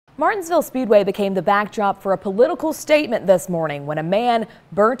Martinsville Speedway became the backdrop for a political statement this morning when a man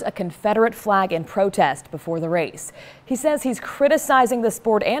burnt a Confederate flag in protest before the race. He says he's criticizing the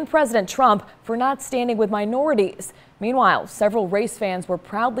sport and President Trump for not standing with minorities. Meanwhile, several race fans were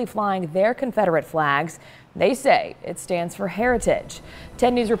proudly flying their Confederate flags. They say it stands for heritage.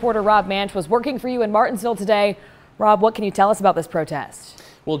 10 News reporter Rob Manch was working for you in Martinsville today. Rob, what can you tell us about this protest?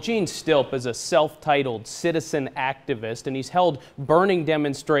 Well, Gene Stilp is a self-titled citizen activist, and he's held burning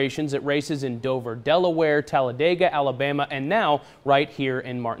demonstrations at races in Dover, Delaware, Talladega, Alabama, and now right here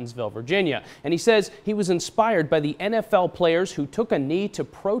in Martinsville, Virginia. And he says he was inspired by the NFL players who took a knee to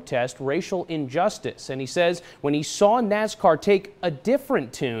protest racial injustice. And he says when he saw NASCAR take a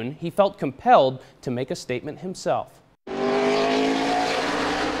different tune, he felt compelled to make a statement himself.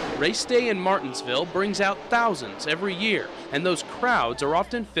 Race day in Martinsville brings out thousands every year, and those crowds are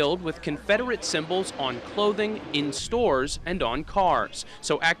often filled with Confederate symbols on clothing, in stores, and on cars.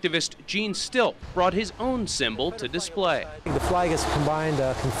 So activist Gene Stilp brought his own symbol to display. The flag has combined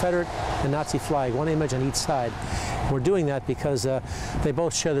a Confederate and Nazi flag, one image on each side. We're doing that because they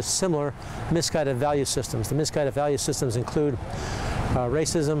both share the similar misguided value systems. The misguided value systems include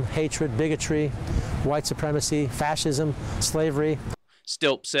racism, hatred, bigotry, white supremacy, fascism, slavery.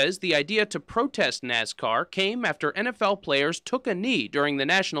 Stilp says the idea to protest NASCAR came after NFL players took a knee during the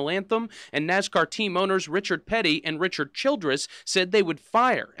national anthem, and NASCAR team owners Richard Petty and Richard Childress said they would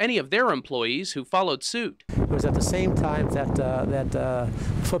fire any of their employees who followed suit. It was at the same time that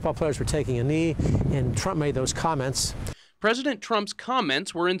football players were taking a knee, and Trump made those comments. President Trump's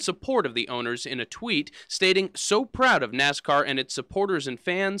comments were in support of the owners in a tweet, stating, "So proud of NASCAR and its supporters and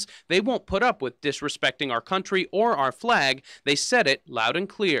fans, they won't put up with disrespecting our country or our flag. They said it loud and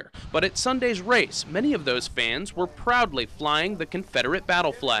clear." But at Sunday's race, many of those fans were proudly flying the Confederate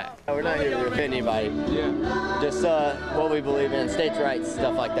battle flag. We're not here to offend anybody. Just what we believe in, states' rights,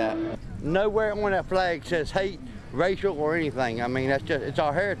 stuff like that. Nowhere on that flag says hate, racial, or anything. I mean, it's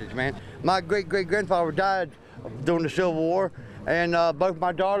our heritage, man. My great-great-grandfather died during the Civil War, and both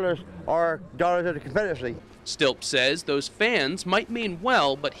my daughters are daughters of the Confederacy. Stilp says those fans might mean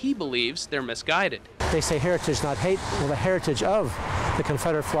well, but he believes they're misguided. They say heritage, not hate. Well, the heritage of the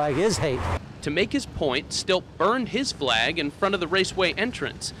Confederate flag is hate. To make his point, Stilp burned his flag in front of the raceway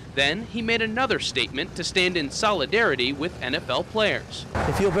entrance. Then he made another statement to stand in solidarity with NFL players.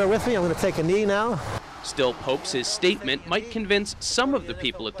 If you'll bear with me, I'm going to take a knee now. Stilp hopes his statement might convince some of the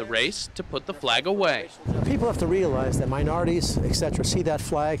people at the race to put the flag away. People have to realize that minorities, etc., see that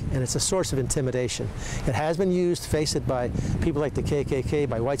flag, and it's a source of intimidation. It has been used, face it, by people like the KKK,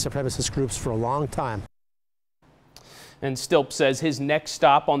 by white supremacist groups for a long time. And Stilp says his next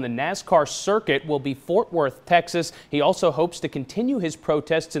stop on the NASCAR circuit will be Fort Worth, Texas. He also hopes to continue his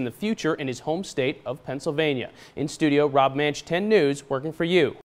protests in the future in his home state of Pennsylvania. In studio, Rob Manch, 10 News, working for you.